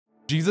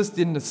Jesus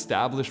didn't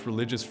establish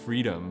religious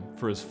freedom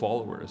for his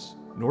followers,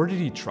 nor did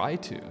he try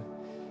to.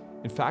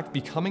 In fact,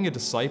 becoming a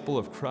disciple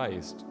of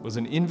Christ was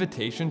an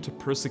invitation to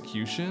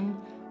persecution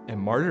and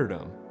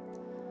martyrdom.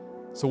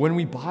 So when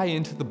we buy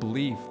into the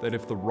belief that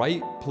if the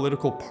right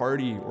political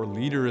party or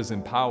leader is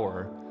in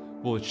power,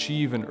 we'll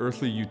achieve an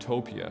earthly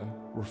utopia,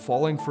 we're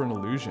falling for an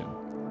illusion.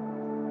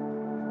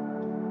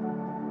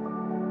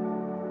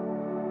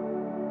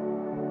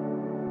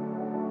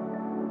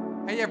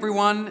 Hey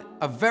everyone,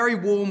 a very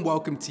warm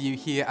welcome to you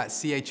here at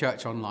CA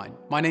Church Online.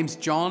 My name's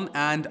John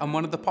and I'm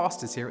one of the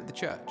pastors here at the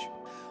church.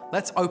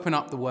 Let's open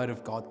up the Word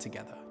of God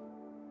together.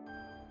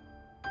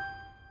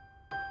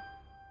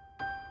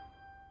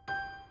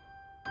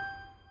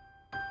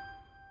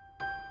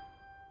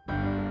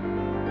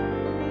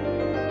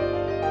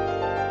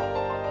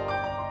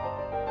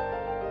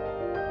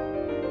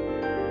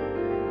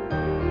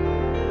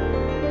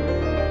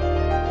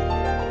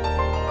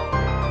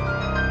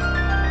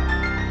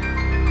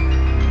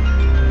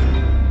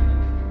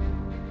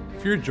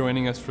 If you're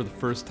joining us for the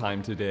first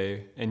time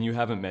today and you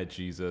haven't met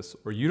Jesus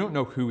or you don't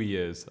know who he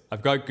is,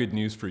 I've got good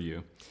news for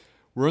you.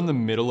 We're in the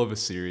middle of a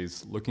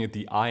series looking at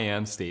the I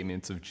am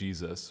statements of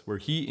Jesus, where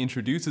he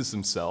introduces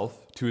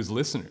himself to his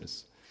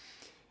listeners.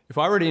 If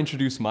I were to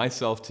introduce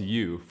myself to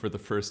you for the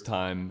first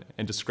time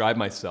and describe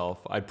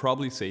myself, I'd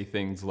probably say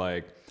things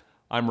like,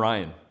 I'm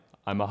Ryan,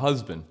 I'm a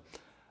husband,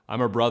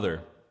 I'm a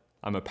brother,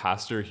 I'm a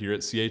pastor here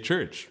at CA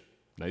Church.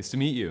 Nice to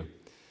meet you.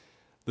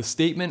 The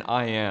statement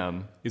I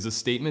am is a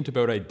statement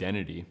about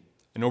identity.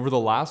 And over the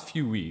last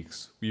few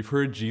weeks, we've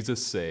heard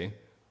Jesus say,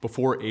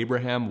 before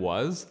Abraham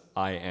was,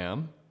 I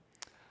am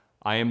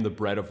the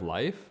bread of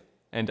life,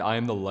 and I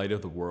am the light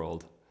of the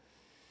world.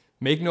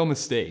 Make no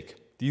mistake,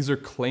 these are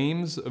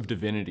claims of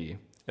divinity,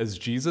 as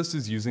Jesus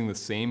is using the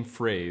same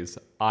phrase,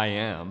 I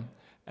am,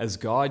 as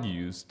God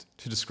used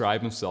to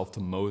describe himself to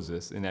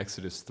Moses in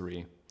Exodus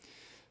 3.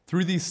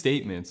 Through these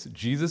statements,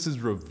 Jesus is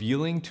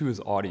revealing to his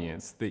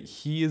audience that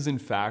he is in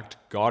fact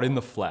God in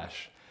the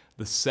flesh,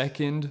 the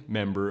second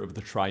member of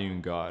the triune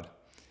God.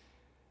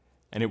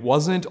 And it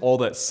wasn't all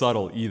that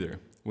subtle either.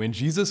 When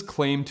Jesus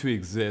claimed to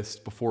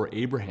exist before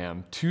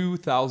Abraham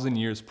 2,000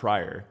 years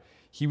prior,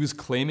 he was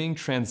claiming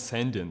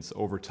transcendence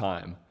over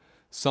time,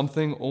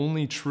 something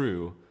only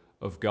true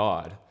of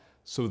God.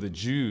 So the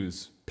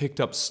Jews picked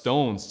up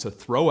stones to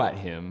throw at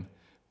him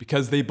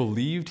because they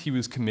believed he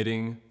was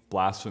committing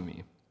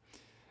blasphemy.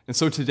 And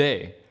so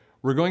today,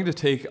 we're going to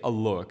take a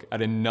look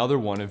at another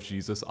one of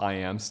Jesus' I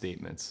am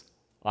statements.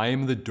 I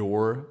am the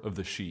door of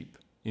the sheep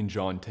in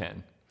John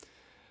 10.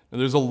 Now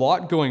there's a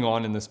lot going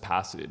on in this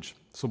passage.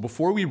 So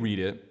before we read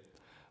it,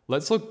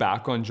 let's look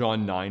back on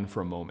John 9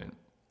 for a moment.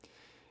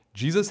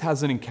 Jesus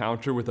has an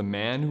encounter with a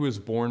man who was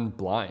born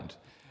blind.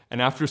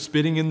 And after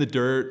spitting in the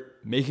dirt,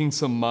 making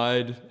some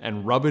mud,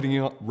 and rubbing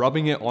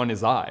it on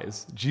his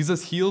eyes,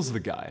 Jesus heals the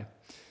guy.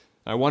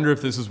 I wonder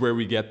if this is where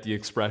we get the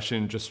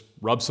expression, just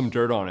rub some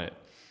dirt on it.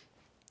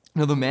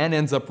 Now the man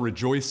ends up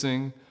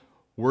rejoicing,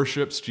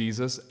 worships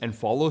Jesus, and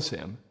follows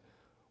him.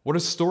 What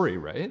a story,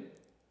 right?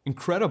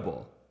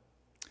 Incredible.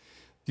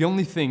 The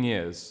only thing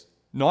is,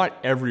 not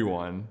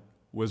everyone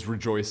was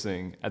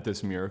rejoicing at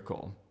this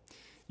miracle.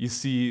 You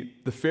see,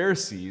 the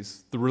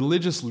Pharisees, the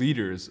religious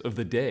leaders of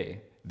the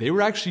day, they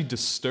were actually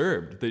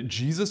disturbed that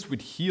Jesus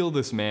would heal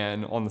this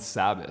man on the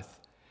Sabbath.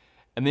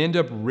 And they end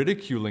up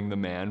ridiculing the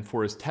man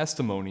for his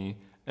testimony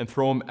and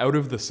throw him out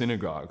of the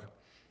synagogue.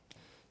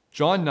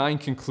 John 9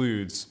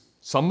 concludes,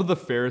 some of the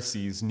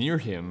Pharisees near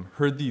him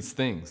heard these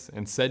things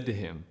and said to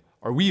him,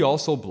 are we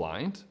also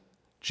blind?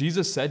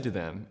 Jesus said to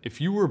them,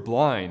 if you were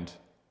blind,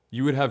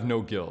 you would have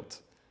no guilt.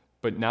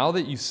 But now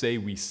that you say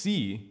we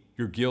see,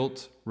 your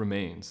guilt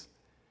remains.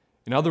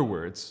 In other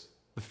words,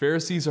 the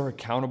Pharisees are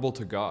accountable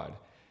to God.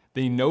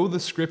 They know the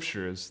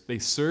scriptures, they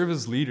serve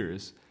as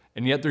leaders,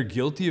 and yet they're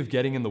guilty of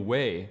getting in the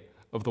way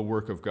of the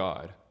work of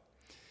God.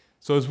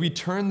 So as we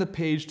turn the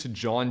page to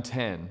John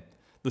 10,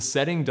 the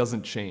setting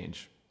doesn't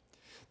change.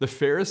 The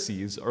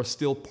Pharisees are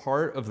still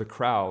part of the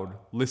crowd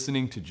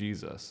listening to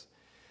Jesus.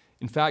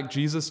 In fact,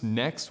 Jesus'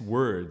 next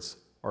words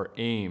are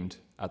aimed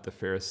at the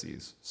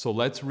Pharisees. So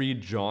let's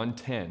read John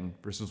 10,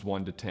 verses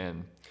 1 to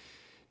 10.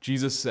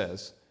 Jesus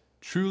says,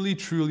 truly,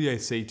 truly, I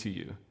say to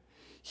you,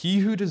 he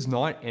who does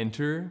not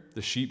enter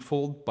the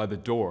sheepfold by the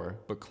door,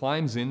 but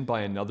climbs in by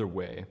another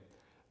way,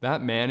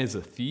 that man is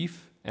a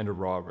thief and a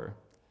robber.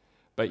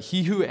 But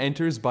he who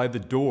enters by the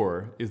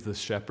door is the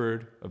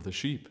shepherd of the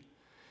sheep.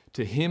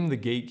 To him the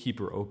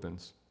gatekeeper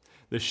opens.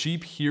 The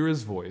sheep hear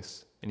his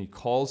voice, and he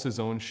calls his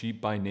own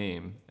sheep by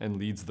name and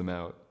leads them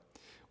out.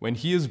 When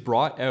he has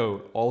brought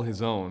out all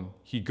his own,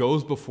 he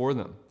goes before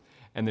them,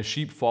 and the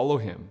sheep follow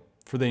him,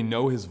 for they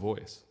know his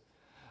voice.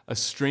 A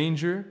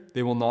stranger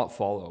they will not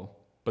follow,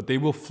 but they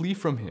will flee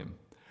from him,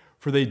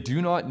 for they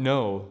do not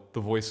know the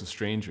voice of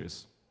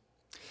strangers.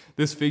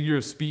 This figure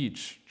of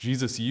speech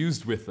Jesus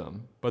used with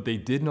them, but they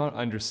did not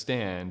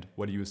understand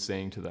what he was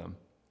saying to them.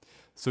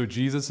 So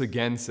Jesus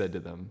again said to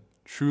them,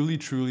 truly,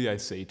 truly, I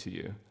say to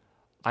you,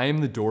 I am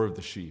the door of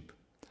the sheep.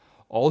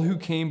 All who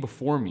came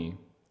before me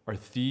are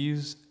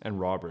thieves and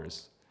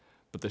robbers,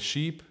 But the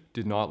sheep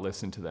did not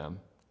listen to them.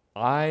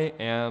 I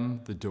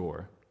am the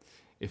door.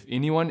 If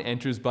anyone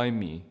enters by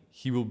me,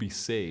 he will be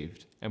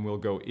saved and will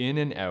go in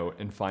and out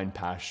and find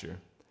pasture.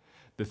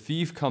 The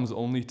thief comes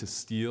only to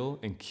steal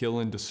and kill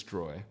and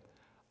destroy.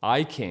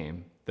 I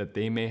came that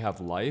they may have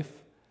life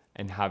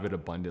and have it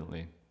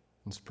abundantly.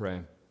 Let's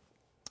pray.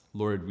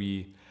 Lord,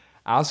 we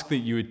ask that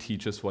you would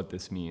teach us what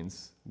this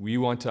means. We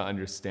want to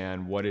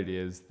understand what it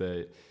is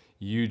that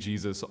you,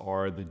 Jesus,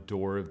 are the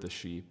door of the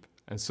sheep.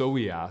 And so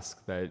we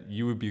ask that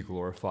you would be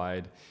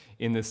glorified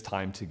in this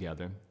time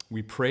together.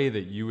 We pray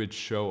that you would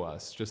show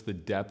us just the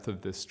depth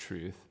of this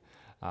truth,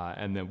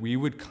 and that we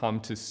would come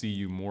to see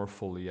you more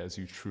fully as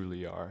you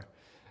truly are.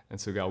 And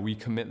so, God, we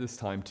commit this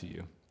time to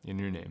you. In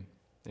your name,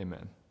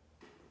 amen.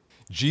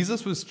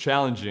 Jesus was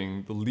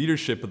challenging the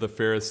leadership of the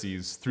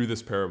Pharisees through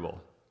this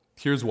parable.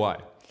 Here's why.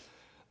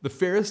 The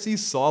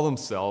Pharisees saw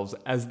themselves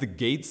as the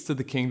gates to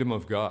the kingdom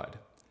of God.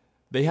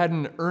 They had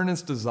an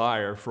earnest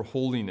desire for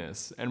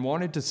holiness and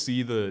wanted to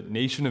see the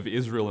nation of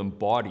Israel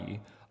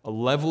embody a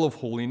level of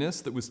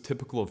holiness that was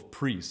typical of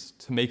priests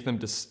to make them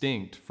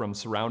distinct from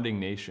surrounding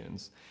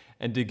nations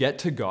and to get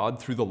to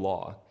God through the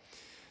law.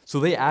 So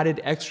they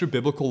added extra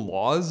biblical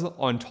laws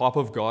on top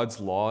of God's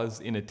laws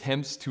in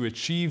attempts to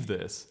achieve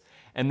this,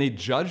 and they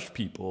judged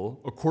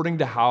people according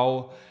to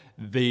how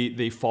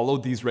they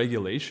followed these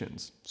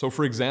regulations. So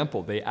for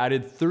example, they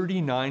added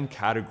 39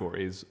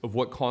 categories of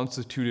what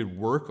constituted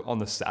work on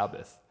the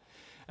Sabbath.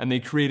 And they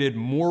created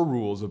more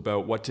rules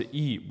about what to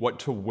eat, what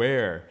to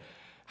wear,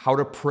 how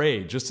to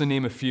pray, just to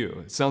name a few.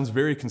 It sounds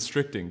very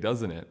constricting,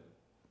 doesn't it?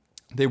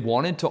 They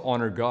wanted to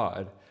honor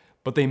God,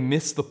 but they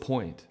missed the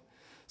point.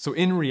 So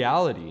in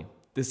reality,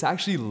 this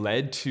actually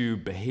led to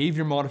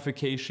behavior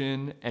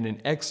modification and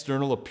an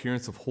external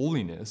appearance of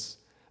holiness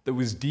that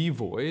was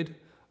devoid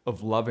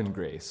of love and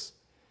grace.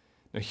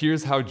 Now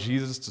here's how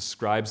Jesus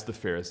describes the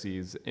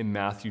Pharisees in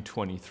Matthew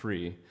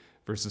 23,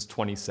 verses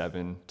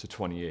 27 to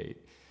 28.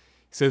 He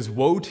says,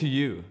 "Woe to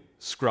you,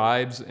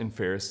 scribes and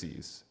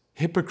Pharisees,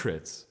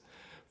 hypocrites,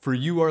 for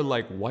you are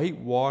like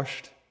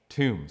whitewashed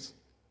tombs,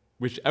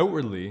 which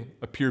outwardly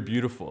appear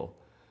beautiful,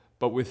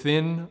 but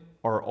within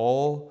are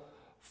all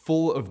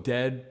full of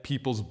dead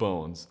people's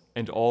bones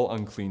and all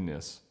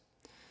uncleanness.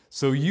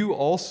 So you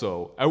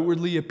also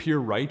outwardly appear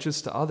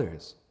righteous to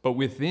others, but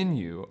within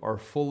you are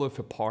full of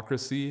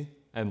hypocrisy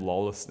and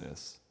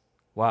lawlessness."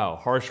 Wow,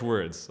 harsh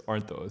words,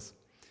 aren't those?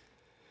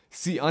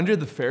 See, under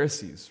the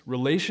Pharisees,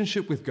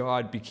 relationship with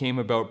God became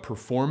about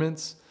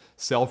performance,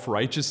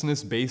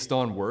 self-righteousness based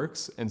on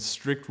works, and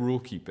strict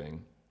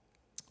rule-keeping.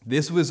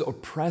 This was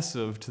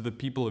oppressive to the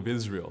people of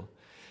Israel.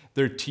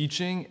 Their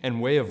teaching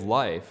and way of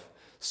life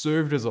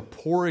served as a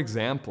poor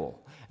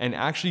example and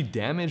actually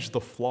damaged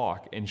the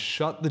flock and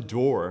shut the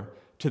door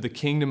to the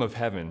kingdom of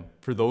heaven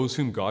for those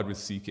whom God was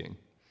seeking.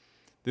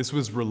 This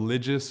was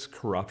religious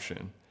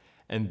corruption,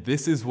 and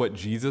this is what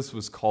Jesus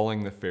was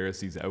calling the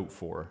Pharisees out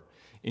for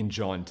in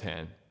John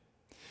 10.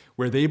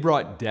 Where they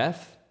brought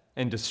death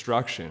and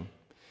destruction,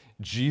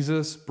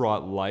 Jesus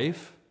brought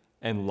life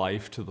and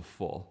life to the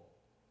full.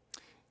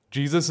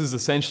 Jesus is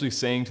essentially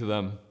saying to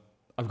them,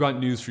 I've got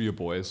news for you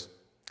boys.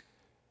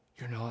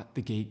 You're not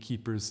the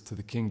gatekeepers to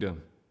the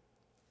kingdom.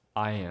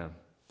 I am.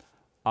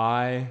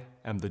 I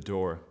am the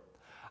door.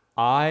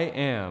 I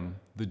am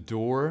the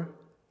door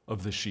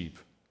of the sheep.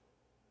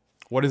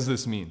 What does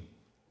this mean?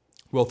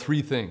 Well,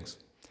 three things.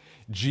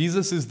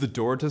 Jesus is the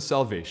door to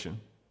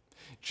salvation.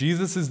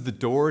 Jesus is the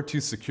door to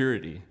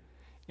security.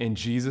 And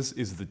Jesus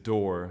is the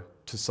door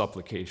to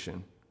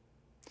supplication.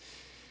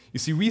 You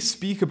see, we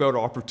speak about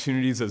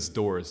opportunities as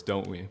doors,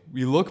 don't we?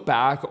 We look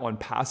back on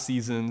past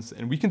seasons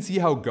and we can see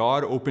how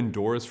God opened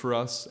doors for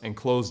us and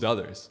closed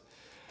others.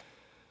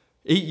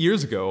 8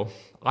 years ago,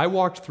 I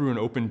walked through an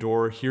open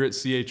door here at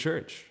CA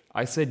Church.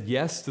 I said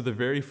yes to the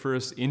very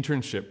first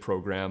internship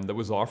program that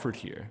was offered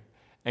here,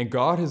 and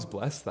God has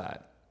blessed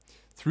that.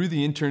 Through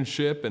the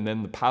internship and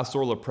then the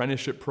pastoral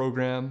apprenticeship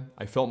program,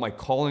 I felt my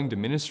calling to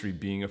ministry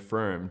being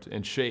affirmed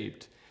and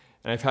shaped,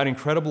 and I've had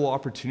incredible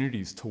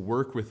opportunities to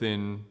work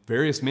within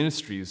various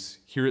ministries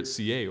here at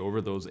CA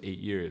over those 8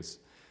 years.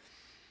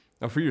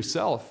 Now for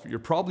yourself, you're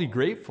probably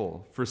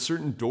grateful for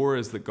certain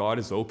doors that God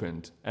has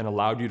opened and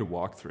allowed you to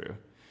walk through.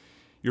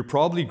 You're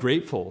probably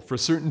grateful for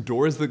certain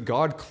doors that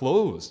God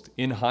closed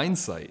in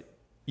hindsight,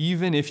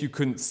 even if you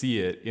couldn't see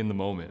it in the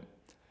moment.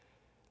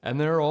 And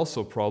there are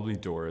also probably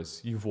doors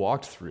you've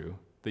walked through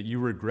that you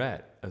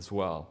regret as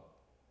well.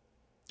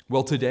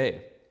 Well,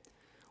 today,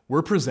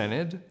 we're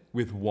presented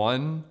with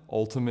one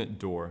ultimate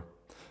door.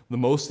 The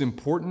most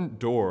important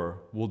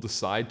door we'll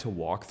decide to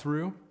walk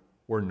through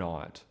or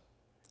not.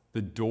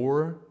 The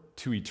door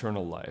to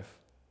eternal life.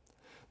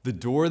 The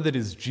door that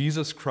is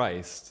Jesus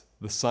Christ,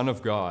 the Son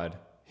of God,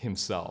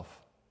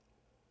 himself.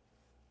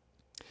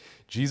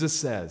 Jesus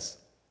says,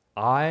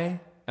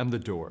 I am the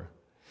door.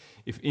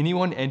 If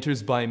anyone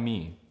enters by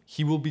me,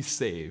 he will be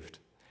saved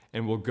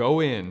and will go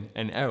in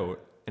and out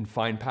and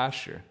find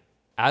pasture.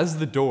 As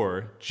the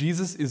door,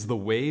 Jesus is the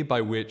way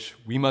by which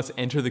we must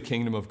enter the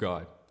kingdom of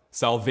God.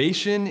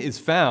 Salvation is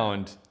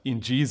found in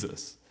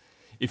Jesus.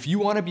 If you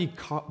want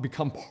to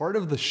become part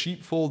of the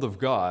sheepfold of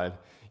God,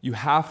 you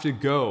have to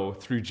go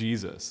through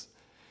Jesus.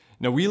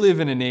 Now, we live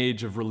in an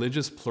age of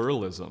religious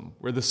pluralism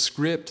where the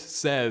script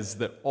says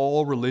that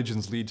all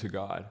religions lead to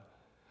God.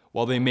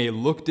 While they may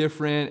look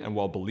different and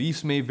while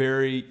beliefs may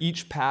vary,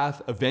 each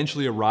path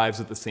eventually arrives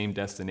at the same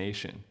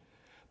destination.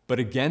 But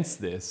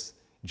against this,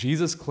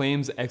 Jesus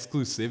claims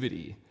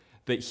exclusivity,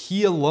 that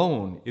he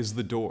alone is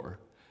the door,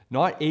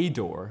 not a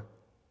door,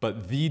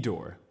 but the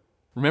door.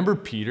 Remember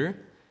Peter,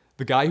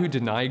 the guy who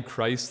denied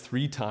Christ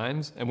 3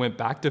 times and went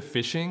back to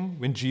fishing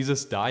when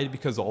Jesus died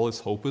because all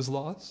his hope was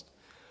lost?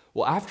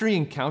 Well, after he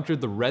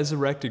encountered the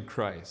resurrected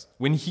Christ,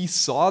 when he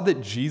saw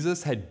that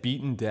Jesus had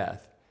beaten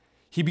death,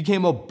 he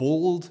became a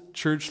bold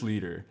church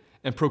leader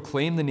and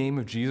proclaimed the name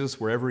of Jesus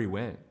wherever he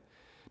went.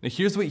 Now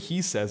here's what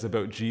he says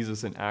about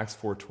Jesus in Acts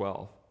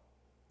 4:12.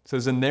 It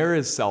says, "And there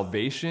is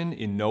salvation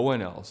in no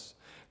one else,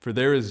 for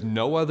there is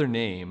no other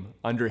name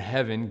under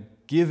heaven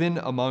given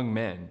among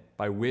men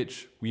by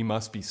which we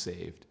must be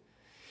saved."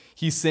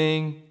 He's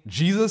saying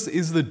Jesus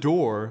is the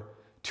door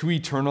to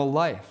eternal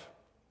life.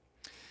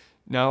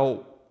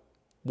 Now,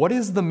 what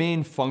is the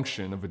main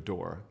function of a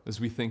door as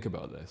we think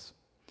about this?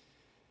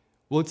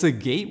 Well, it's a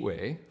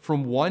gateway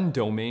from one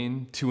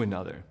domain to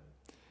another.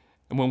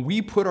 And when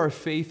we put our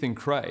faith in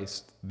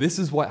Christ, this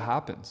is what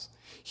happens.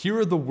 Here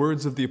are the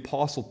words of the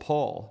Apostle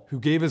Paul, who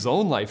gave his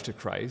own life to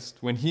Christ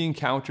when he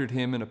encountered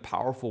him in a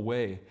powerful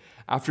way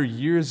after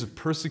years of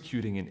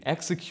persecuting and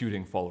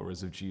executing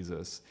followers of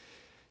Jesus.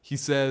 He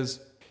says,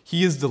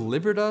 "He has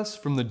delivered us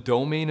from the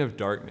domain of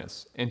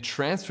darkness and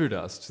transferred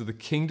us to the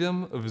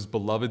kingdom of his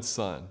beloved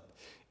Son,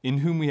 in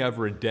whom we have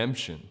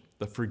redemption,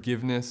 the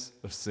forgiveness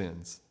of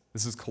sins."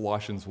 This is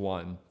Colossians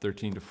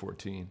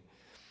 1:13-14.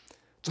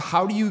 So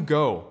how do you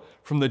go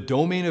from the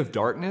domain of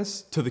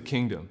darkness to the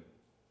kingdom?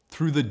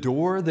 Through the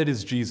door that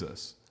is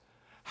Jesus.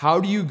 How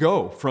do you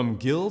go from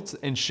guilt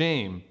and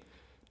shame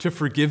to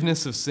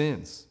forgiveness of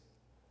sins?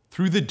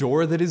 Through the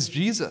door that is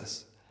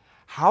Jesus.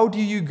 How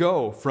do you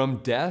go from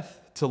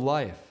death to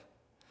life?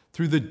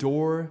 Through the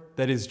door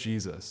that is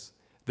Jesus.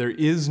 There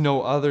is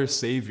no other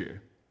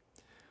Savior.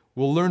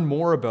 We'll learn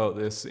more about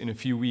this in a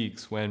few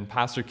weeks when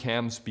Pastor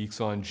Cam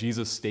speaks on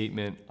Jesus'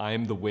 statement, "I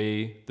am the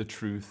way, the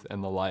truth,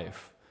 and the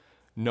life.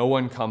 No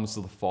one comes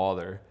to the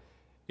Father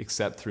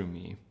except through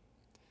me."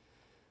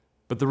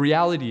 But the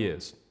reality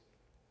is,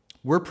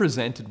 we're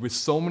presented with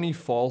so many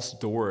false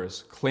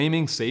doors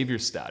claiming Savior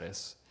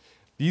status.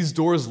 These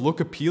doors look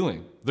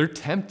appealing, they're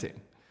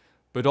tempting,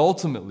 but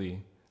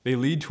ultimately, they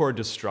lead to our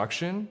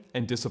destruction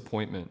and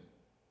disappointment.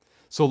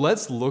 So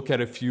let's look at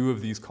a few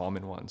of these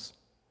common ones.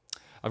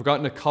 I've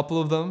gotten a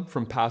couple of them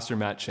from Pastor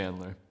Matt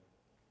Chandler.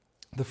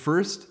 The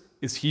first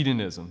is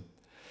hedonism.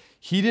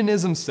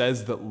 Hedonism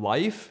says that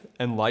life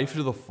and life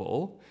to the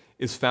full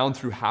is found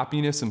through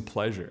happiness and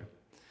pleasure.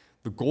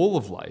 The goal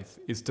of life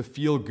is to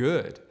feel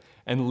good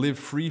and live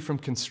free from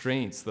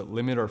constraints that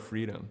limit our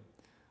freedom.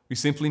 We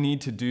simply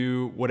need to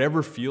do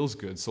whatever feels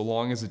good so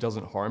long as it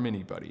doesn't harm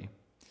anybody.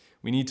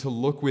 We need to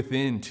look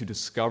within to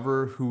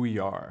discover who we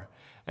are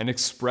and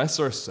express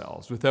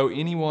ourselves without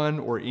anyone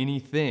or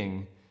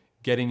anything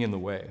getting in the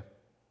way.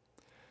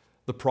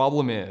 The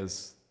problem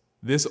is,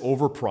 this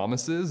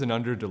overpromises and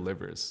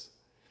underdelivers.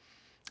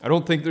 I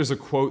don't think there's a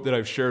quote that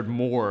I've shared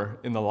more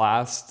in the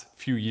last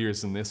few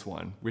years than this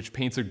one, which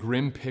paints a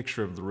grim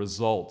picture of the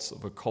results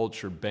of a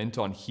culture bent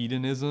on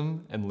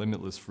hedonism and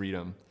limitless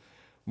freedom.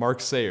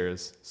 Mark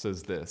Sayers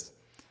says this,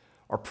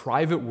 "Our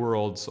private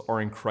worlds are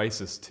in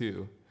crisis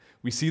too.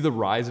 We see the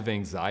rise of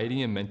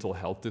anxiety and mental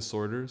health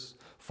disorders,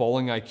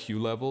 falling IQ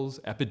levels,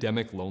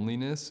 epidemic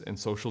loneliness, and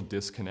social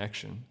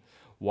disconnection.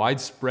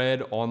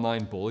 Widespread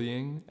online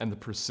bullying and the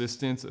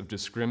persistence of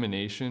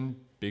discrimination,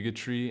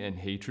 bigotry, and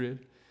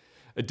hatred.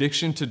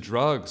 Addiction to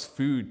drugs,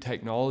 food,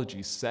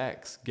 technology,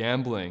 sex,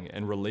 gambling,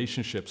 and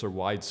relationships are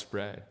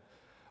widespread.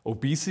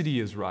 Obesity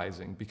is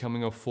rising,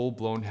 becoming a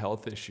full-blown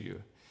health issue.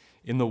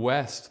 In the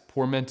West,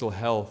 poor mental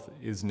health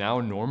is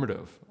now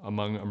normative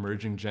among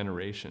emerging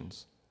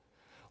generations.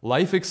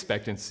 Life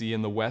expectancy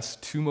in the West's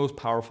 2 most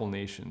powerful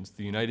nations,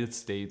 the United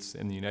States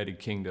and the United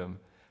Kingdom,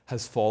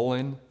 has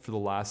fallen for the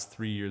last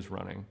 3 years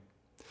running.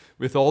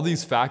 With all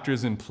these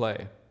factors in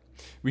play,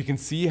 we can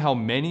see how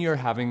many are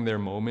having their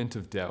moment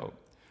of doubt,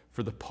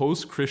 for the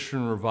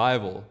post-Christian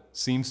revival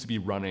seems to be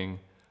running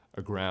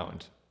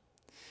aground."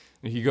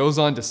 And he goes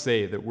on to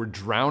say that we're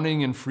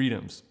drowning in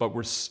freedoms, but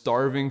we're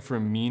starving for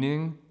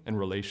meaning and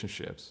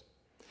relationships.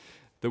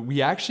 That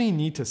we actually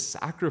need to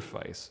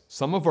sacrifice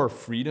some of our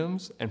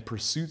freedoms and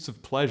pursuits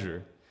of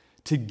pleasure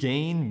to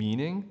gain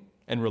meaning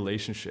and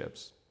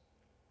relationships.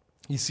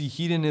 You see,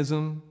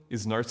 hedonism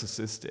is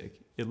narcissistic.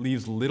 It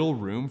leaves little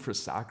room for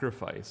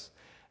sacrifice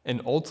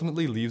and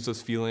ultimately leaves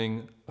us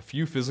feeling a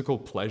few physical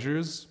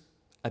pleasures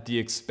at the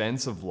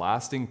expense of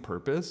lasting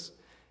purpose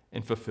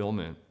and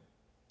fulfillment.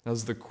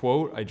 As the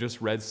quote I just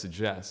read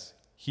suggests,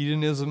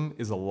 hedonism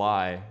is a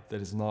lie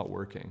that is not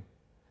working.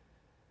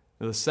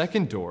 Now, the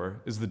second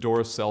door is the door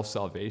of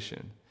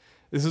self-salvation.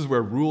 This is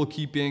where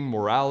rule-keeping,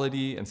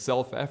 morality, and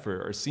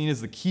self-effort are seen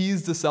as the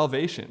keys to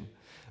salvation.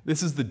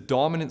 This is the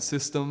dominant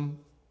system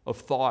of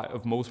thought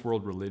of most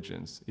world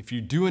religions. If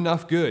you do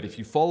enough good, if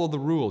you follow the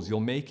rules, you'll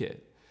make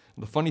it.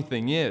 And the funny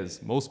thing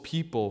is, most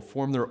people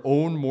form their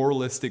own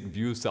moralistic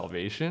view of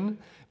salvation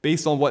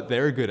based on what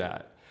they're good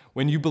at.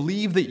 When you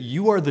believe that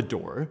you are the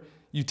door,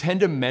 you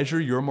tend to measure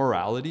your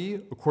morality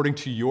according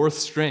to your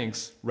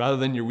strengths rather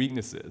than your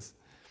weaknesses.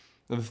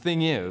 Now, the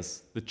thing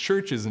is, the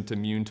church isn't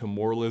immune to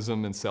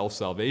moralism and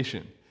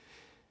self-salvation.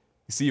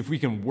 You see, if we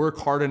can work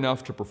hard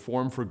enough to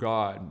perform for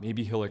God,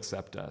 maybe He'll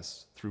accept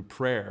us through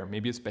prayer.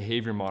 Maybe it's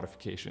behavior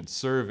modification,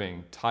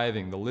 serving,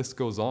 tithing, the list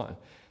goes on.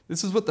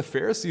 This is what the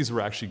Pharisees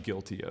were actually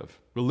guilty of.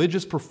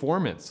 Religious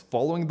performance,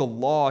 following the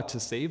law to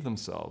save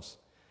themselves.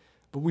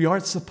 But we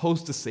aren't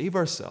supposed to save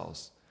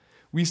ourselves.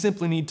 We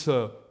simply need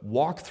to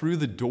walk through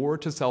the door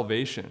to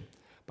salvation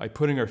by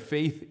putting our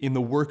faith in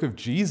the work of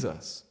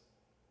Jesus.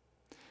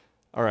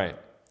 All right,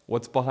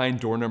 what's behind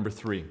door number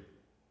 3?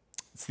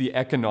 It's the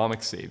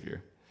economic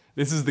savior.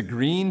 This is the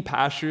green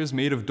pastures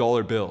made of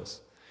dollar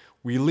bills.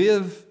 We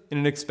live in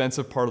an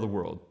expensive part of the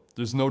world.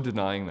 There's no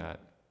denying that.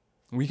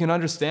 We can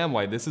understand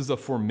why this is a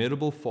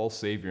formidable false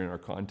savior in our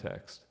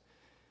context.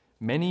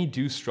 Many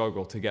do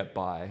struggle to get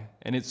by,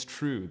 and it's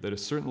true that a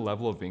certain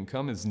level of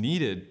income is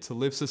needed to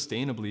live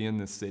sustainably in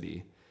this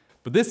city.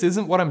 But this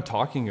isn't what I'm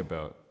talking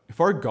about. If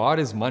our God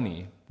is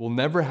money, we'll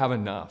never have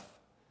enough.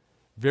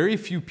 Very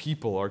few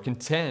people are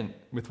content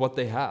with what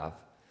they have.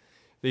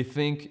 They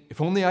think, if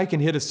only I can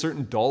hit a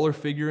certain dollar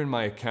figure in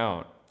my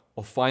account,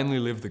 I'll finally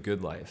live the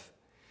good life.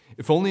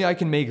 If only I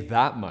can make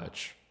that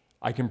much,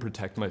 I can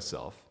protect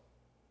myself.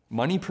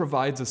 Money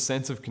provides a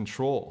sense of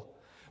control.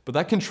 But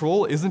that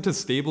control isn't as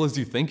stable as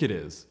you think it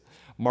is.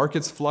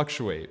 Markets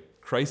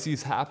fluctuate,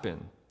 crises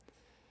happen,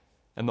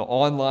 and the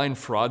online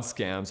fraud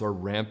scams are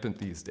rampant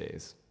these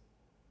days.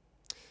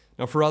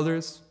 Now, for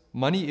others,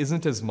 money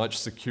isn't as much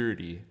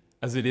security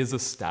as it is a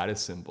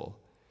status symbol.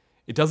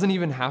 It doesn't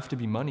even have to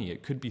be money,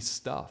 it could be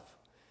stuff.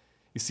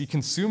 You see,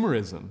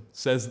 consumerism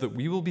says that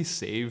we will be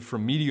saved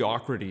from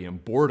mediocrity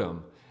and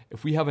boredom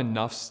if we have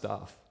enough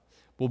stuff.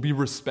 We'll be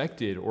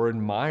respected or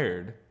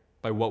admired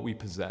by what we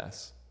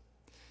possess.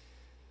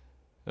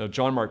 Now,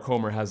 John Mark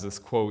Comer has this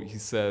quote. He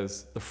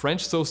says, "The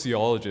French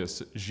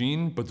sociologist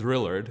Jean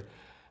Baudrillard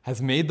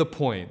has made the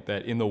point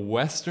that in the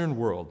Western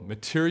world,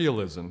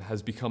 materialism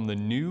has become the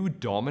new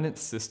dominant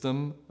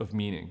system of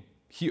meaning.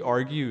 He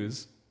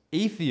argues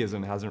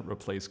atheism hasn't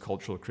replaced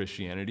cultural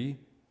Christianity,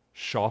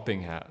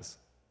 shopping has.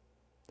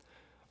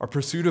 Our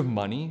pursuit of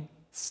money,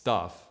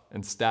 stuff,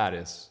 and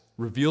status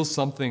reveals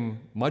something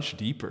much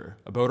deeper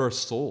about our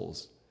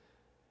souls.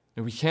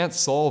 And we can't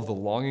solve the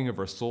longing of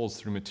our souls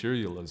through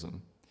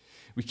materialism.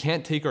 We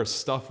can't take our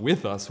stuff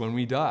with us when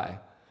we die.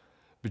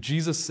 But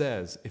Jesus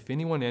says, if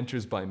anyone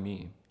enters by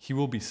me, he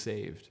will be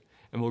saved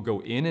and will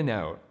go in and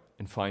out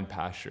and find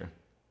pasture."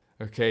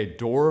 Okay,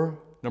 door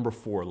number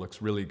 4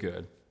 looks really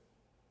good.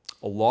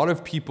 A lot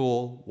of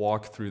people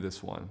walk through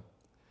this one.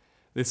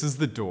 This is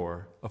the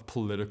door of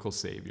political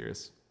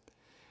saviors.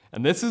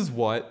 And this is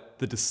what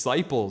the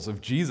disciples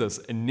of Jesus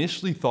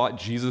initially thought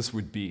Jesus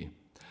would be.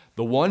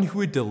 The one who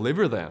would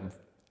deliver them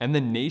and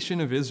the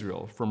nation of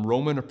Israel from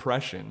Roman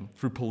oppression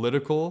through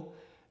political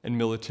and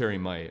military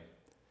might.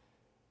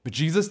 But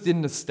Jesus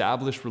didn't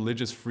establish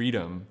religious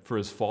freedom for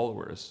his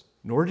followers,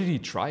 nor did he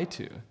try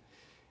to.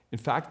 In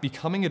fact,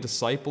 becoming a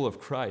disciple of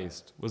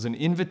Christ was an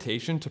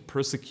invitation to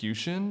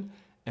persecution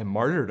and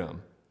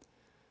martyrdom.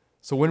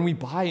 So when we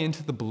buy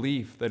into the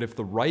belief that if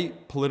the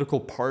right political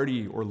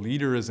party or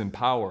leader is in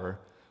power,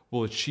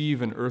 we'll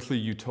achieve an earthly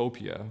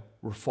utopia,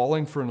 we're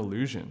falling for an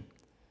illusion.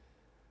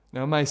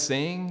 Now, am I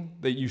saying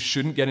that you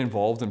shouldn't get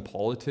involved in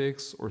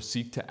politics or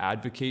seek to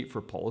advocate for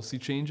policy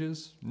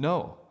changes?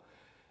 No.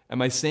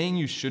 Am I saying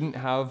you shouldn't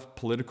have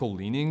political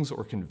leanings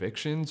or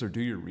convictions or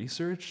do your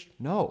research?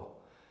 No.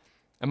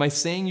 Am I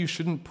saying you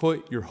shouldn't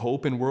put your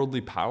hope in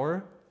worldly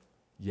power?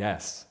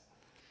 Yes.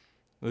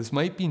 This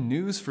might be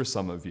news for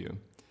some of you,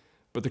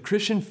 but the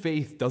Christian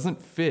faith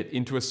doesn't fit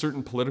into a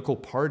certain political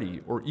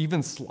party or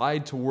even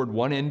slide toward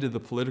one end of the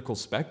political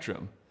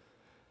spectrum.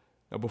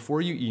 Now,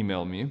 before you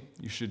email me,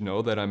 you should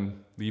know that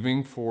I'm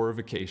leaving for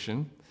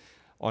vacation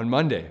on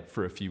Monday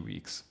for a few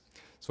weeks.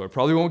 So I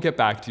probably won't get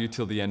back to you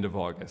till the end of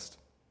August.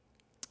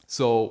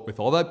 So with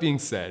all that being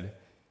said,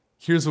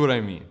 here's what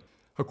I mean.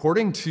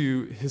 According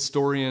to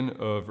historian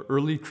of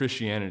early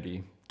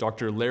Christianity,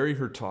 Dr. Larry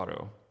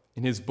Hurtado,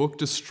 in his book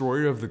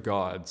Destroyer of the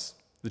Gods,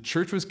 the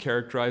church was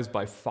characterized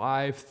by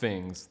 5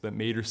 things that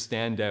made her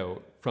stand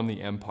out from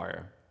the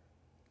empire.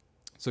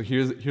 So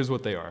here's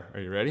what they are. Are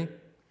you ready?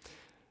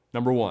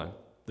 Number 1,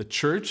 the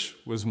church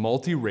was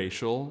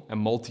multiracial and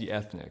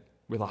multi-ethnic,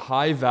 with a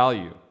high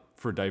value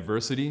for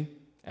diversity,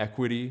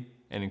 equity,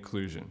 and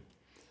inclusion.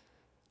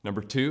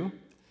 Number 2,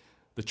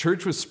 the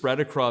church was spread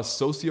across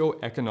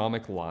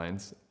socioeconomic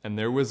lines, and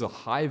there was a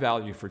high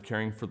value for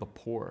caring for the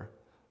poor.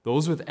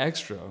 Those with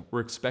extra were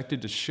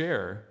expected to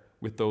share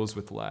with those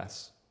with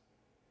less.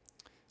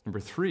 Number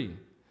 3,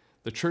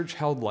 the church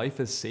held life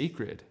as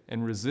sacred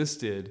and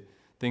resisted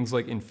things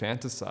like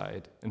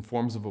infanticide and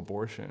forms of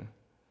abortion.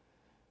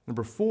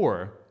 Number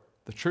 4,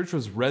 The church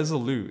was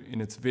resolute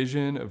in its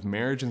vision of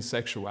marriage and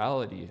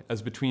sexuality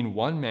as between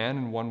one man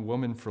and one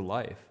woman for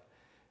life.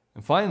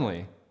 And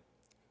finally,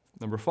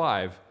 number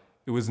 5,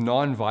 it was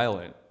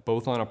nonviolent,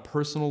 both on a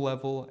personal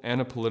level and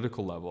a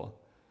political level.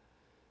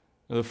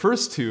 Now, the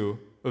first two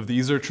of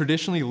these are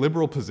traditionally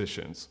liberal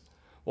positions,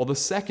 while the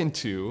second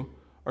two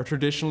are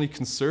traditionally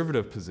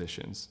conservative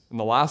positions, and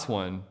the last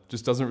one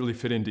just doesn't really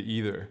fit into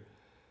either.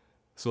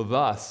 So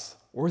thus,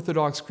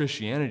 Orthodox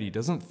Christianity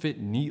doesn't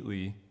fit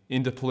neatly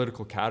into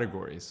political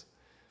categories.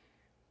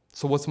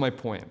 So what's my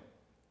point?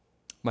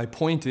 My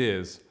point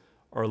is,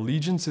 our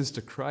allegiance is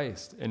to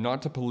Christ and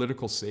not to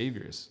political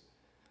saviors.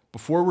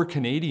 Before we're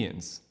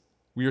Canadians,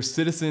 we are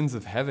citizens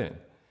of heaven.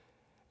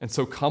 And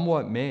so come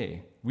what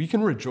may, we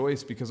can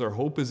rejoice because our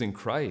hope is in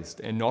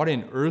Christ and not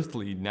in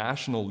earthly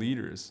national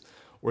leaders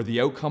or the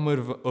outcome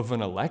of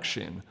an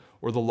election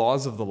or the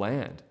laws of the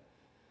land.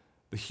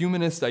 The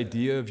humanist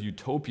idea of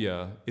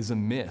utopia is a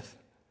myth,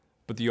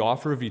 but the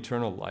offer of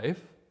eternal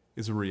life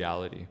is a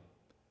reality.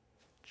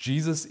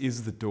 Jesus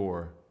is the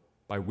door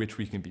by which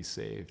we can be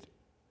saved.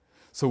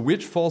 So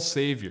which false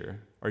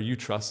savior are you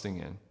trusting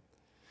in?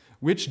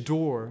 Which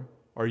door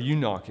are you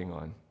knocking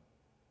on?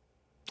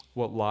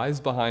 What lies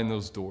behind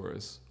those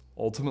doors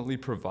ultimately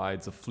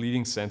provides a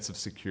fleeting sense of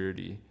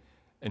security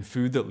and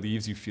food that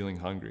leaves you feeling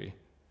hungry.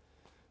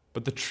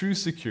 But the true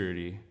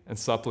security and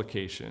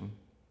supplication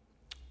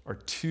are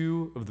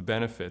two of the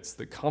benefits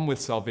that come with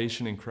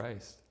salvation in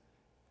Christ.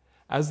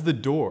 As the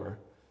door,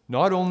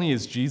 not only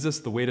is Jesus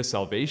the way to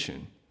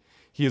salvation,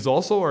 he is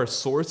also our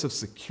source of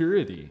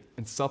security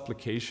and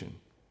supplication.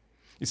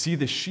 You see,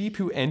 the sheep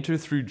who enter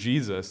through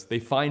Jesus, they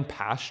find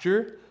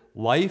pasture,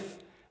 life,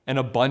 and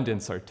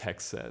abundance, our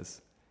text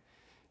says.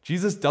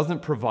 Jesus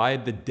doesn't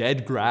provide the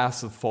dead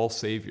grass of false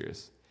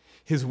saviors.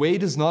 His way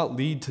does not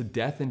lead to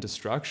death and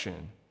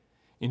destruction.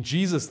 In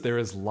Jesus, there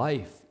is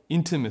life,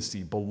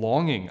 intimacy,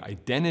 belonging,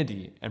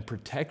 identity, and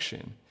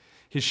protection.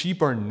 His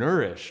sheep are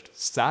nourished,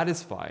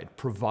 satisfied,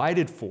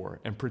 provided for,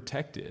 and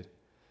protected.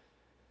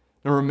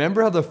 Now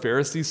remember how the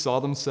Pharisees saw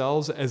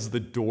themselves as the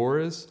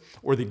doors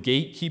or the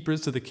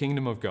gatekeepers to the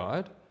kingdom of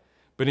God?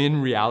 But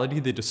in reality,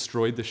 they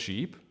destroyed the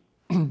sheep?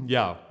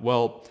 Yeah,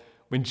 well,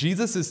 when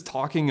Jesus is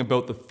talking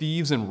about the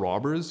thieves and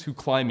robbers who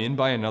climb in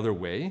by another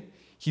way,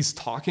 he's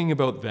talking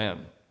about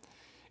them.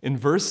 In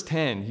verse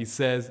 10, he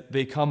says,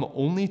 they come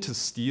only to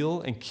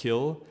steal and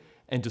kill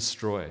and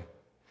destroy.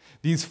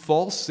 These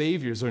false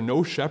saviors are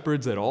no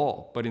shepherds at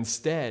all, but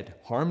instead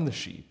harm the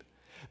sheep.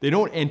 They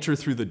don't enter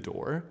through the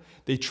door.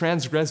 They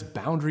transgress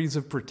boundaries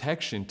of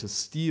protection to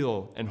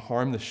steal and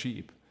harm the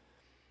sheep.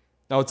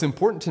 Now, it's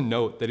important to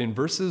note that in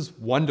verses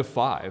 1 to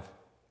 5,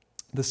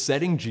 the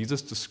setting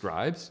Jesus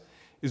describes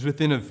is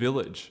within a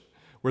village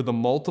where the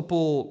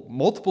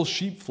multiple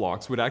sheep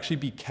flocks would actually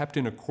be kept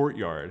in a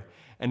courtyard,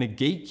 and a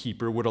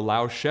gatekeeper would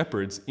allow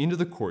shepherds into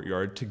the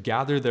courtyard to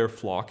gather their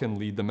flock and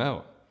lead them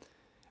out.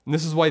 And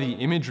this is why the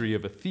imagery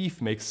of a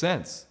thief makes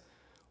sense.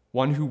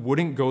 One who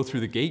wouldn't go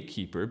through the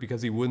gatekeeper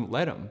because he wouldn't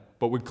let him,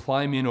 but would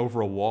climb in over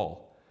a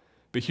wall.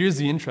 But here's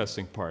the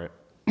interesting part.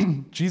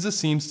 Jesus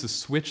seems to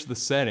switch the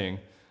setting,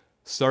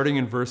 starting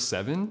in verse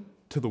 7,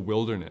 to the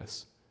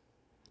wilderness.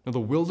 Now, the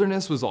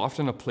wilderness was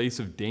often a place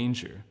of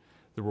danger.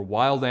 There were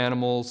wild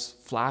animals,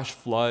 flash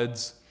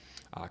floods,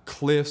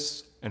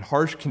 cliffs, and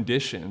harsh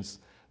conditions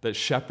that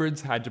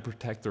shepherds had to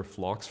protect their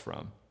flocks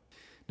from.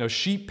 Now,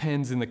 sheep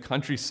pens in the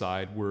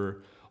countryside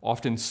were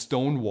often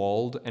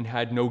stone-walled and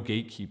had no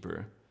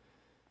gatekeeper.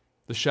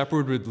 The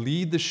shepherd would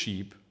lead the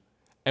sheep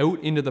out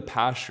into the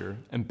pasture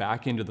and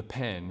back into the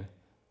pen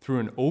through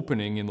an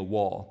opening in the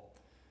wall.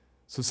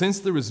 So since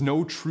there was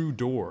no true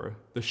door,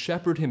 the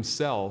shepherd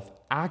himself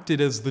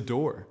acted as the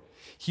door.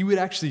 He would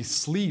actually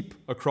sleep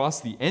across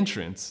the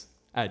entrance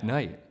at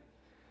night.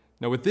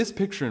 Now, with this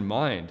picture in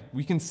mind,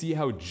 we can see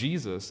how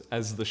Jesus,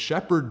 as the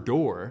shepherd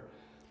door,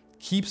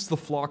 keeps the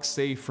flock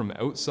safe from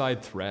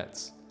outside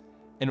threats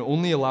and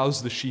only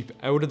allows the sheep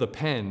out of the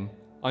pen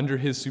under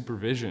his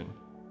supervision.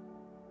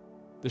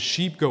 The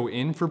sheep go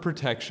in for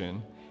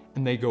protection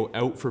and they go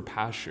out for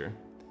pasture.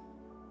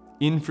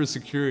 In for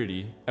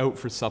security, out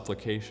for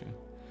supplication.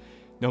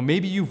 Now,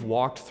 maybe you've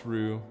walked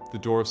through the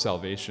door of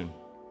salvation,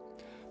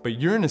 but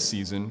you're in a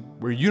season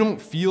where you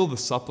don't feel the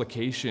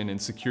supplication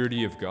and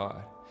security of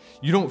God.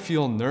 You don't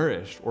feel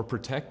nourished or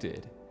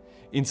protected.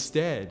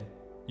 Instead,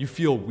 you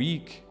feel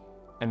weak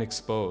and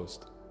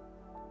exposed.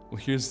 Well,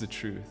 here's the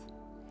truth.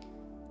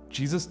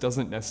 Jesus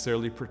doesn't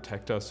necessarily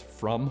protect us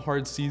from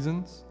hard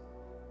seasons,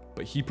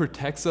 but he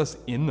protects us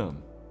in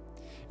them.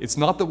 It's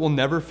not that we'll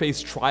never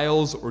face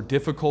trials or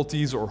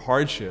difficulties or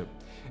hardship.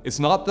 It's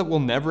not that we'll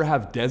never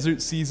have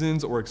desert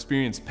seasons or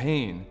experience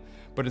pain,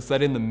 but it's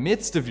that in the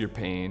midst of your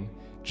pain,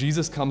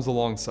 Jesus comes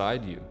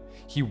alongside you.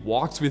 He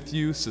walks with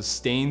you,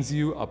 sustains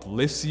you,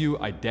 uplifts you,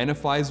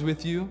 identifies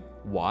with you.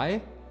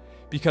 Why?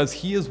 Because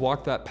he has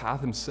walked that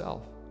path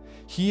himself.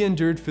 He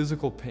endured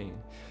physical pain.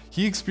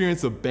 He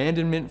experienced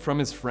abandonment from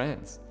his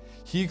friends.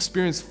 He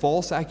experienced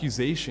false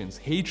accusations,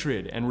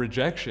 hatred, and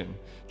rejection.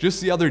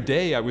 Just the other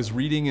day, I was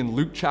reading in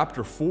Luke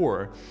chapter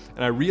 4,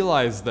 and I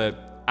realized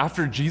that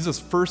After Jesus'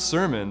 first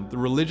sermon, the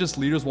religious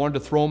leaders wanted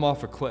to throw him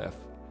off a cliff.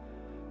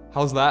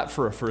 How's that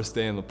for a first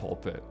day in the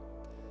pulpit?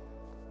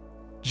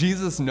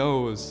 Jesus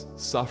knows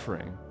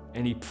suffering,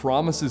 and he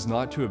promises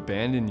not to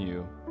abandon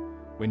you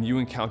when you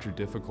encounter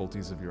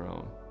difficulties of your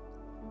own.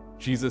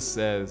 Jesus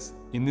says,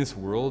 "In this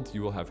world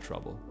you will have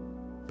trouble,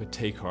 but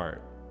take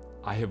heart,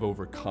 I have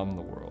overcome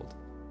the world."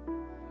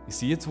 You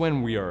see, it's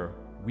when we are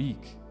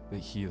weak that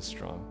he is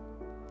strong.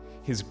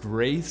 His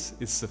grace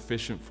is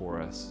sufficient for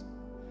us,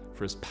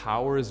 for his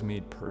power is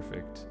made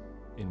perfect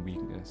in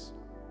weakness.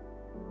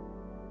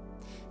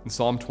 In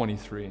Psalm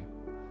 23,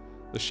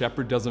 the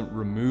shepherd doesn't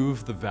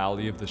remove the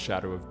valley of the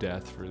shadow of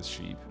death for his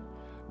sheep.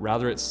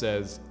 Rather, it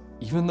says,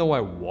 "Even though I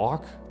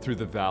walk through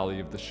the valley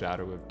of the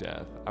shadow of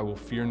death, I will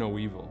fear no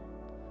evil,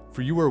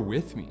 for you are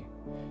with me.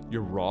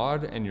 Your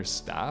rod and your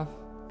staff,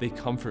 they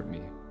comfort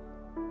me."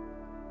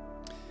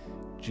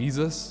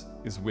 Jesus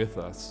is with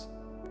us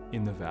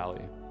in the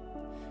valley.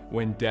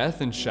 When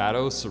death and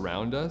shadows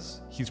surround us,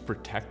 he's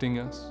protecting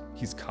us,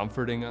 he's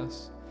comforting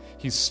us,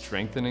 he's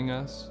strengthening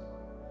us.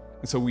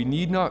 And so we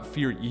need not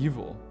fear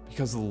evil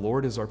because the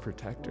Lord is our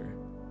protector.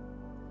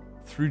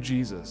 Through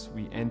Jesus,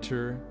 we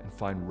enter and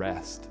find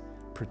rest,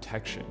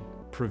 protection,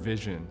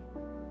 provision,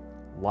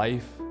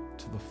 life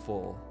to the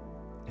full,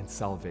 and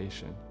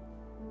salvation.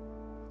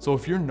 So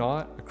if you're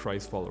not a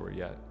Christ follower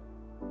yet,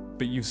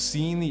 but you've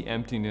seen the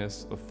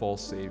emptiness of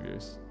false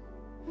saviors,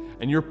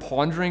 and you're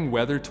pondering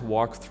whether to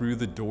walk through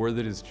the door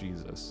that is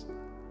Jesus,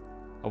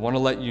 I want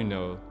to let you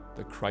know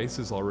that Christ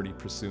is already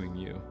pursuing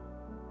you.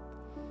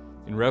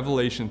 In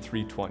Revelation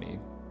 3:20,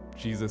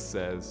 Jesus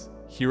says,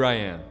 "Here I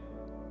am.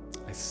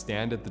 I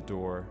stand at the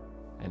door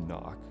and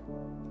knock.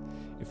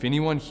 If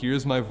anyone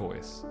hears my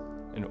voice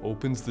and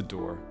opens the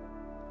door,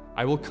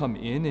 I will come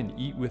in and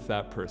eat with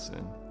that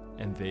person,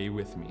 and they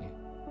with me."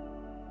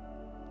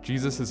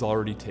 Jesus has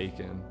already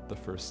taken the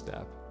first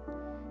step.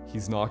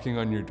 He's knocking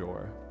on your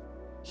door.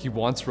 He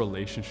wants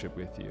relationship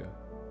with you.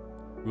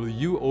 Will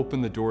you open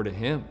the door to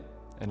him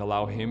and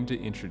allow him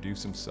to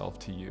introduce himself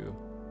to you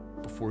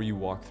before you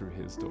walk through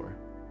his door?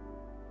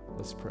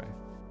 Let's pray.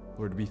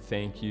 Lord, we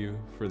thank you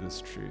for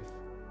this truth,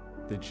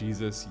 that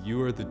Jesus,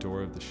 you are the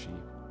door of the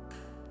sheep,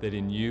 that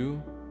in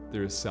you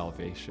there is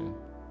salvation,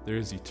 there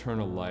is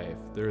eternal life,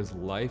 there is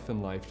life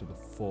and life to the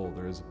full,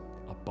 there is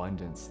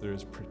abundance, there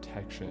is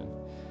protection,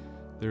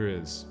 there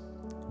is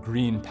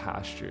green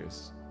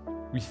pastures.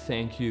 We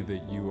thank you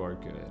that you are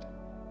good.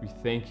 We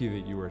thank you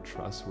that you are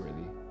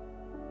trustworthy.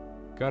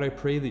 God, I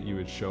pray that you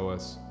would show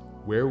us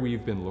where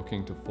we've been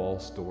looking to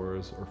false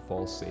doors or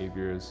false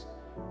saviors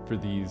for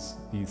these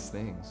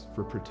things,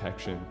 for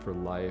protection, for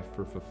life,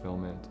 for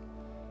fulfillment.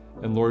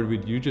 And Lord,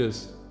 would you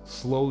just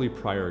slowly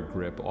pry our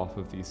grip off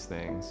of these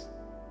things?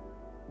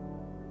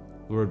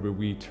 Lord, would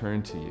we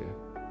turn to you?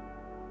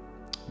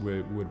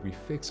 Would we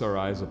fix our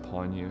eyes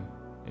upon you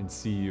and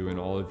see you in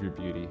all of your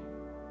beauty?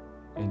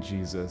 And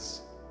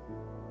Jesus,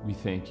 we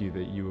thank you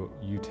that you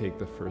take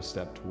the first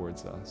step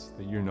towards us,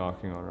 that you're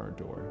knocking on our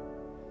door.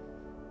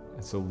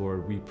 And so,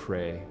 Lord, we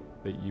pray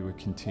that you would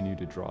continue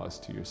to draw us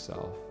to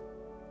yourself.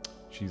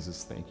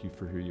 Jesus, thank you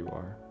for who you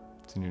are.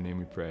 It's in your name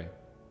we pray.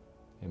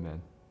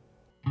 Amen.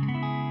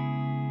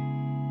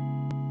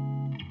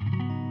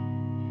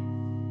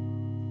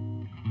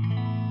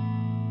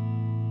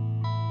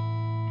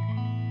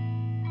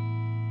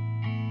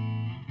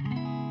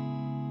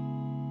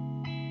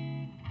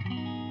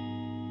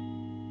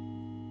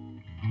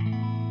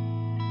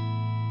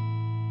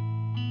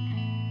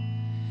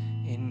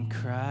 In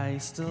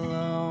Christ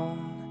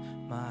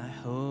alone, my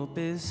hope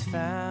is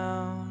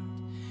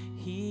found.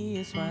 He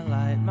is my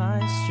light, my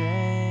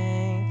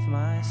strength,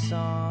 my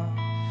song.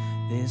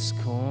 This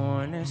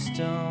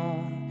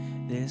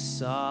cornerstone, this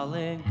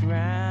solid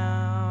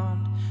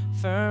ground,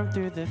 firm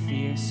through the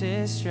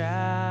fiercest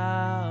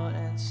drought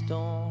and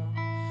storm.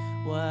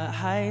 What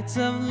heights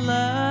of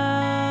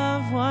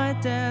love,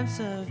 what depths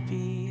of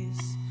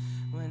peace,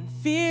 when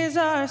fears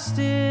are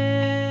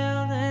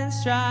stilled and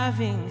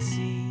striving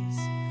cease.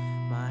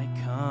 My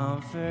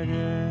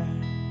comforter,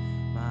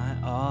 my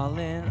all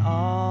in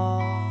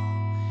all,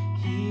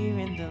 here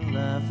in the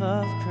love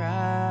of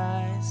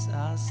Christ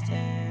I'll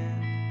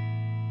stand.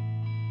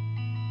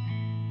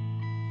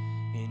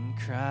 In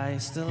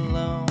Christ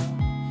alone,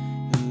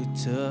 who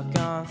took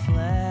on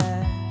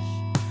flesh,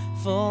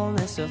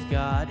 fullness of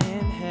God in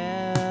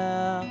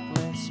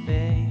helpless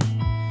babe.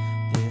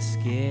 This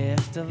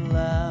gift of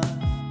love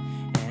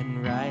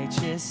and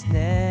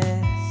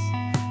righteousness,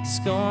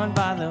 scorned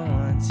by the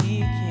ones he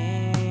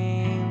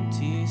came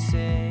to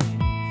save.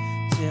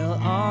 Till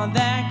on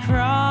that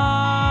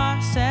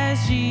cross, as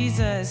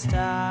Jesus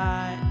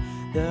died,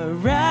 the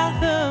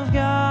wrath of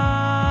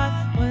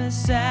God was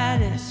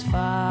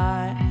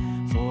satisfied.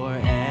 For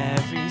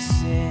every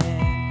sin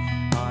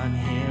on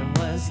him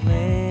was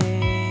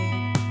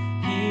laid.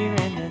 Here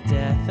in the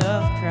death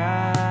of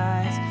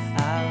Christ I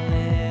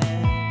live.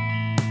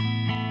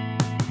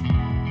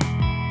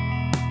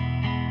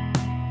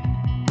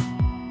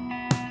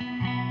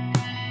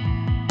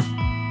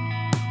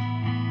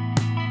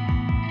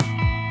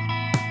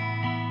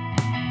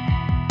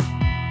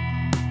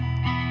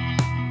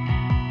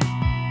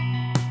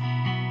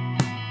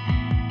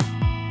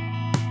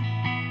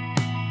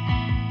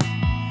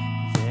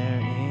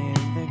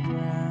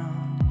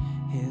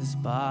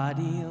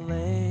 body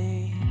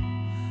lay,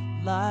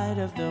 light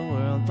of the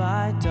world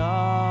by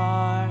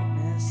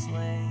darkness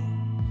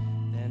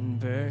slain, then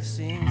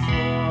bursting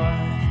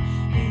forth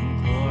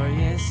in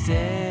glorious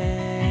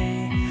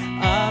day,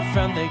 up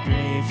from the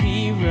grave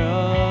he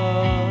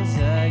rose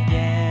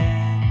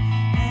again,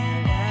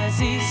 and as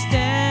he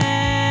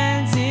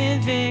stands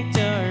in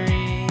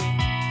victory,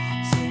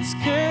 since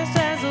curse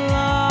has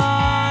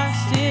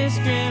lost his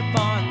grip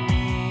on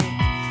me,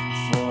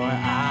 for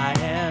I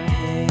am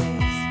his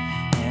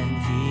and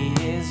he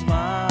is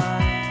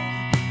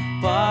mine,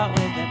 bought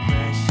with the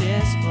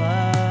precious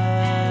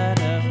blood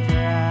of Christ.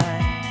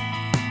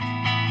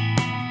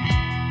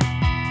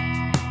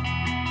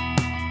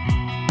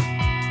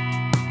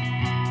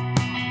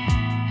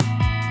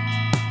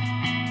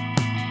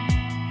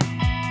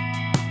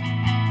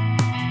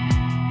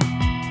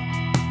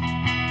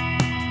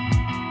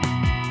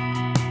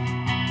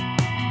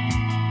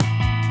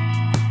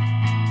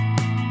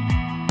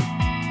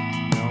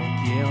 No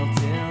guilt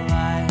in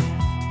life,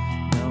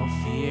 no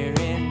fear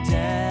in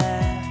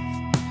death.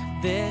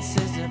 This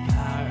is the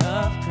power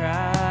of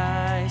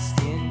Christ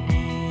in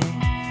me.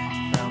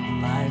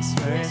 From life's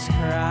first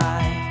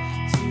cry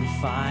to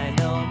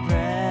final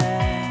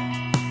breath,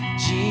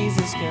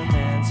 Jesus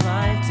commands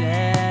my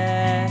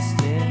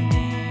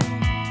destiny.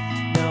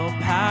 No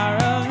power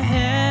of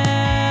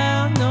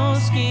hell, no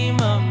scheme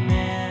of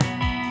man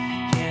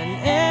can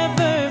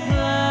ever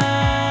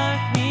pluck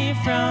me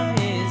from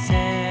his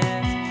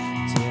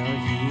hands till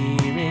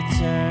he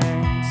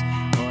returns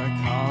or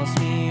calls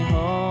me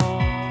home.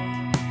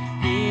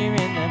 Here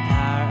in the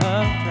power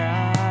of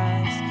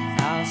Christ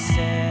I'll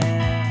stand.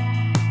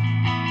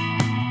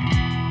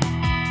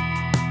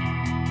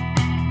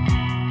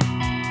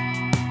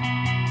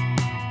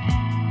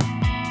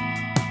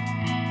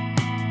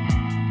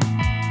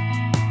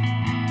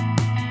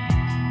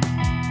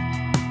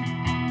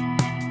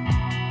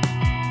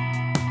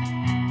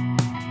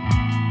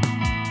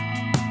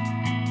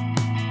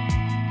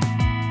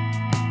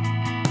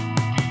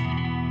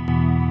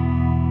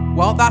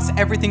 Well, that's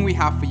everything we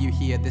have for you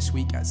here this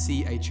week at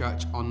CA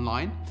Church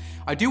Online.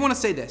 I do want to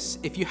say this,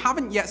 if you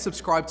haven't yet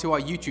subscribed to our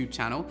YouTube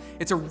channel,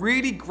 it's a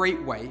really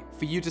great way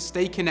for you to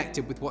stay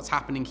connected with what's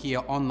happening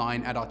here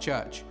online at our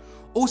church.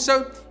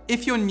 Also,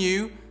 if you're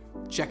new,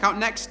 check out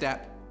Next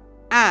Step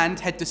and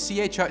head to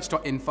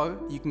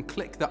cachurch.info. You can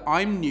click the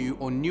I'm new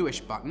or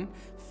newish button,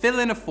 fill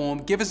in a form,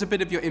 give us a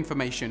bit of your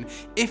information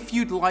if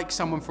you'd like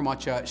someone from our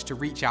church to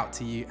reach out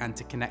to you and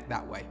to connect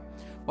that way.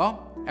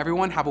 Well,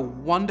 everyone, have a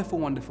wonderful,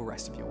 wonderful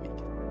rest of your week.